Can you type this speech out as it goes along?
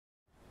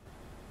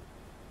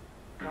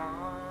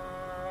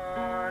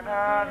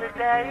are the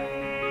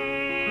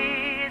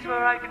days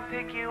where I can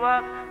pick you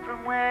up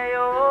from where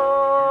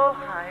you're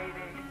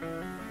hiding.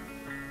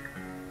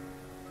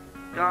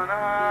 Gone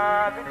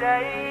are the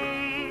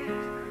days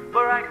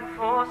where I can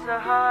force a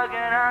hug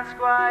and ask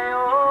why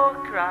you're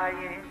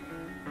crying.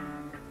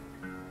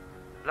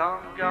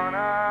 Long gone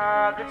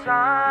are the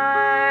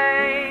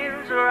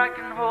times where I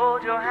can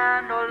hold your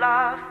hand or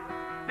laugh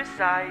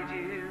beside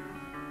you.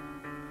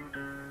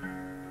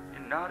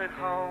 You're not at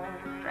home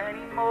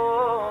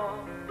anymore,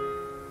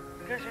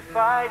 'cause you're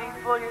fighting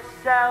for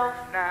yourself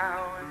now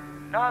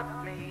and not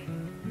me.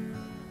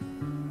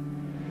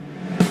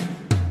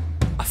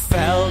 I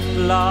felt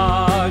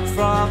blood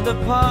from the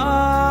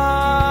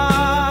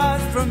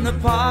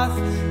path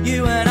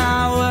you and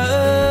I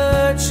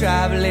were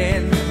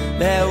travelling.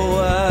 There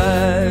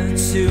were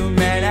two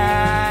men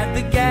at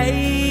the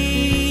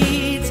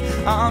gate,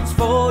 arms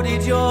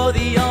folded, you're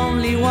the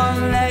only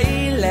one they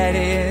let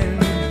in.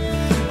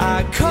 I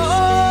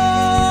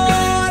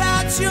called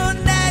out your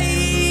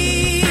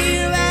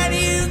name and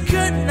you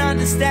couldn't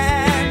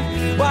understand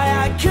why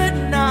I could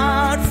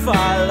not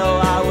follow.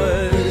 I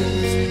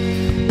was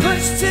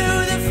pushed to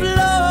the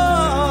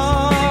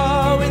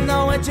floor with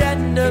no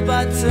agenda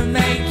but to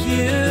make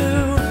you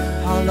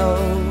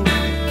hollow.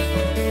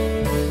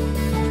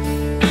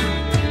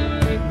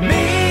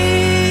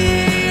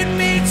 Meet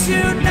me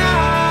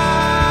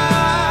tonight,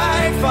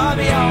 far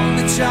beyond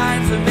the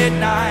chimes of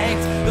midnight,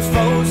 the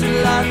foes of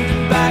London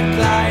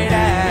backlight,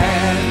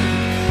 and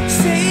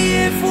see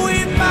if we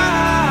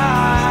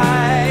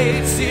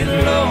might sit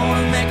alone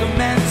and make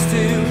amends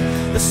to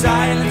the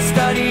silent,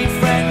 studied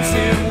friends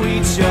who we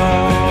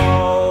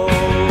chose.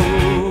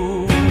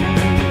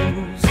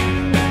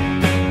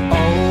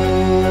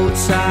 Old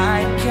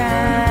time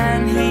can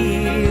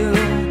heal,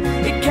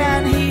 it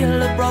can heal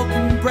a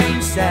broken brain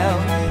cell,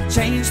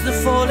 change the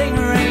falling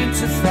rain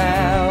to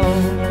fell.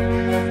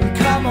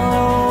 Come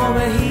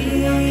over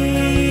here,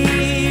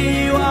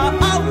 you are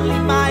only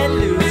my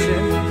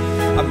illusion,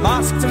 a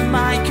mask to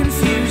my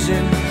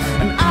confusion,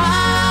 and I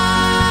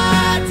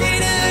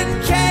didn't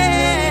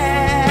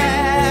care.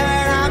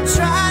 I'm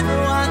trying to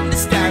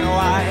understand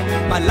why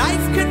my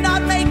life could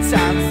not make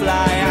time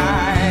fly.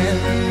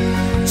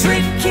 I'm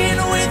drinking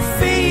with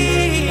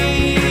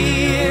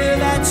fear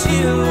that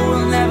you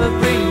will never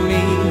bring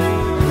me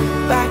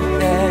back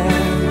there.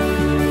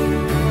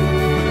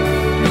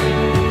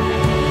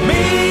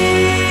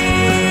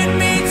 Meet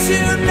me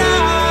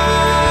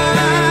tonight,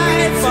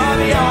 far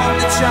beyond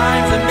the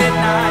chimes of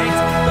midnight,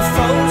 the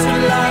foes of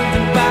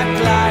London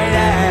backlight,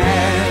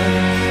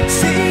 and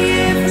see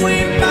if we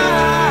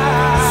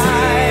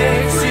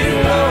might sit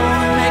alone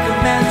and make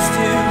amends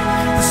to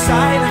the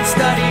silent,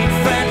 studied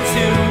friends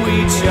who we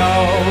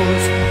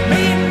chose.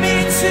 Meet me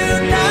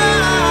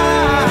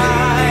tonight,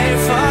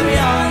 far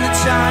beyond the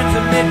chimes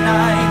of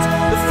midnight,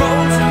 the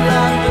foes of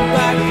London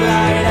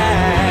backlight,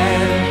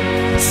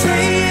 and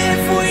see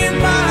if we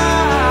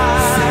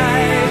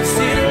might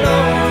sit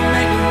alone and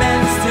make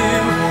amends to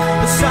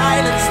the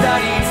silent,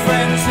 studied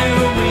friends who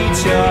we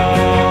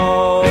chose.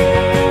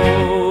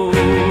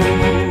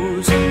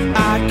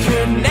 I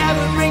could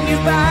never bring you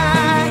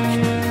back,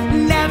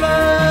 never,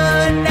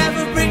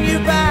 never bring you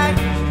back.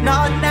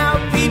 Not now,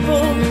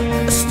 people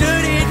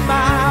stood in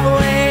my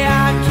way.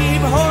 I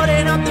keep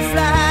holding up the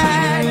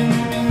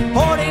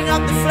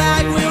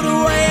flag, wheeled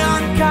away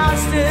on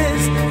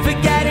casters,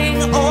 forgetting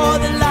all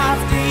the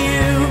laughter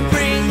you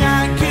bring.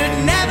 I could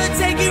never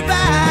take you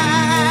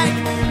back,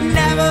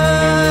 never,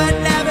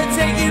 never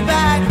take you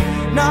back.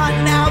 Not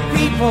now,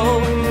 people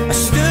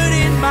stood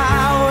in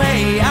my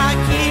way. I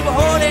keep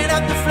holding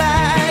up the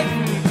flag,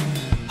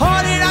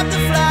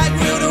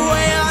 wheeled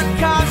away on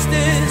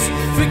casters,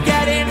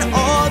 forgetting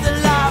all the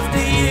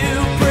laughter you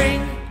bring.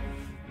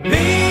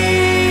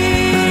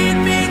 Meet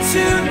me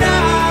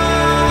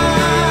tonight,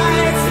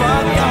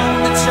 far beyond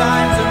the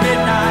chimes of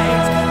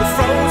midnight, the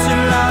frozen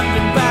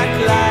London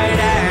backlight,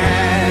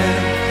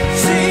 and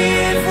see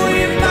if we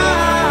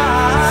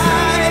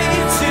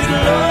might sit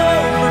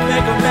alone and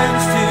make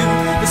amends to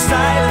the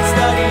silent,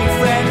 studied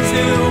friends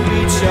who we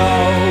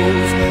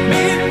chose.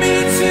 Meet me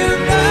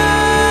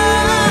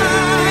tonight,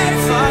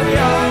 far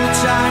beyond the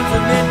chimes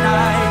of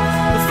midnight,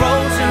 the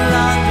frozen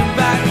London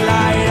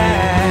backlight,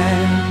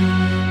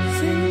 and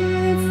see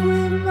if we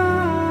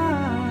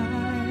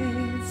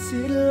might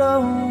sit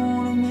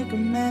alone and make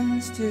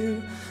amends to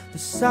the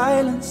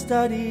silent,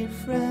 studied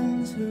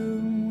friends who